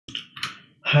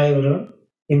Hi everyone.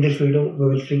 In this video, we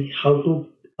will see how to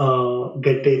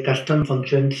get a custom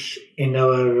functions in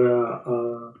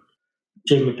our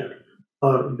JMeter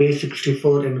or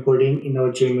base64 encoding in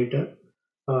our JMeter.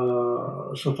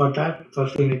 So for that,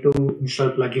 first we need to install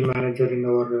plugin manager in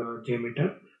our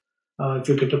JMeter. If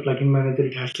you get a plugin manager,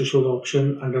 it has to show the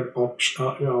option under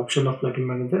option of plugin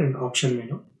manager in option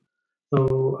menu.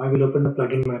 So I will open the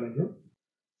plugin manager.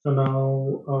 So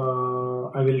now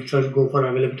I will first go for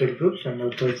availability groups and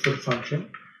I'll search for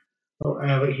function. So I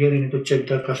have here you need to check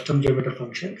the custom JMeter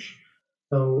functions.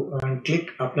 So and click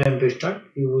apply and restart.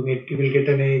 You will get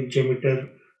any JMeter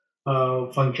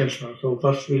functions now. So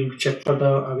first we'll check for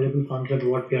the available functions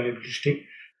what we are existing.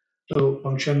 So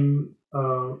function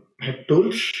head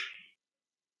tools,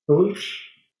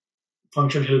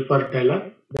 function helper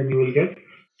dialog. Then you will get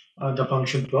the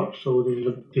function block. So this is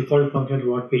the default function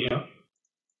what we have.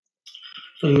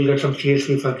 So you will get some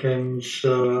CSV functions,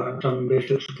 some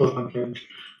basic support functions,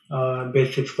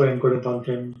 basics for encoding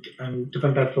functions, and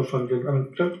different types of functions. I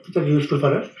mean, which are useful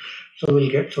for us. So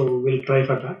we'll try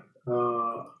for that.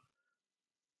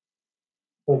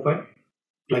 Open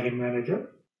plugin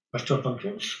manager, custom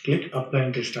functions, click apply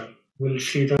and restart. We'll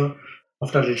see the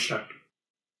after restart.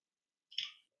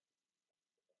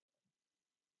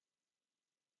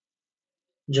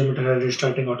 JMeter is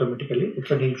restarting automatically.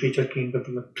 It's a new feature came with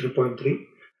 3.3.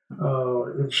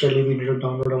 Initially we need to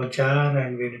download our jar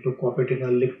and we need to copy it in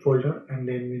a link folder and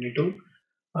then we need to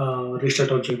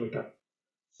restart our JMeter.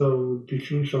 So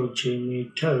this is our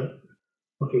JMeter.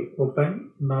 Okay,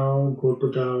 open. Now go to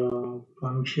the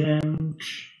functions.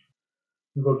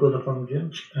 Go to the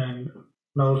functions and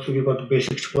now so we got the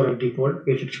basics for default,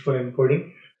 basics for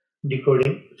encoding,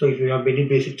 decoding. So if you have any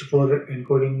basics for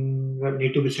encoding that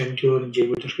need to be sent to your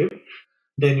JMeter script,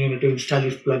 then you need to install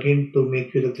this plugin to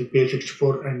make use of the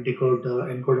base64 and decode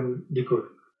encode and decode.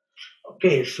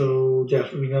 Okay, so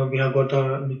just we have got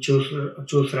a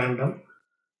choose random.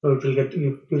 So it will get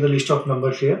you the list of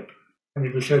numbers here, and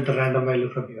it will set the random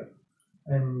value from here.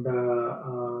 And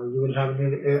you will have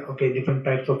different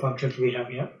types of functions we have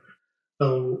here.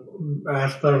 So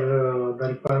as per the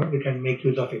requirement, you can make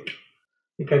use of it.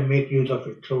 You can make use of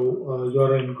it. So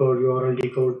URL encode, URL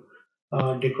decode,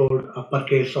 decode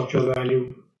uppercase of your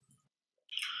value,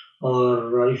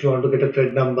 or if you want to get a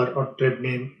thread number or thread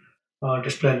name,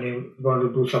 display name, you want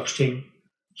to do substring.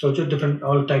 So just different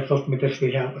all types of methods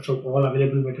we have. So all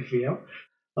available methods we have.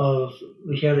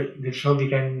 Here this is how we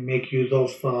can make use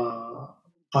of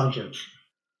functions.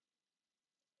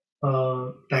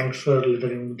 Thanks for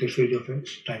listening to this video,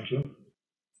 friends. Thank you.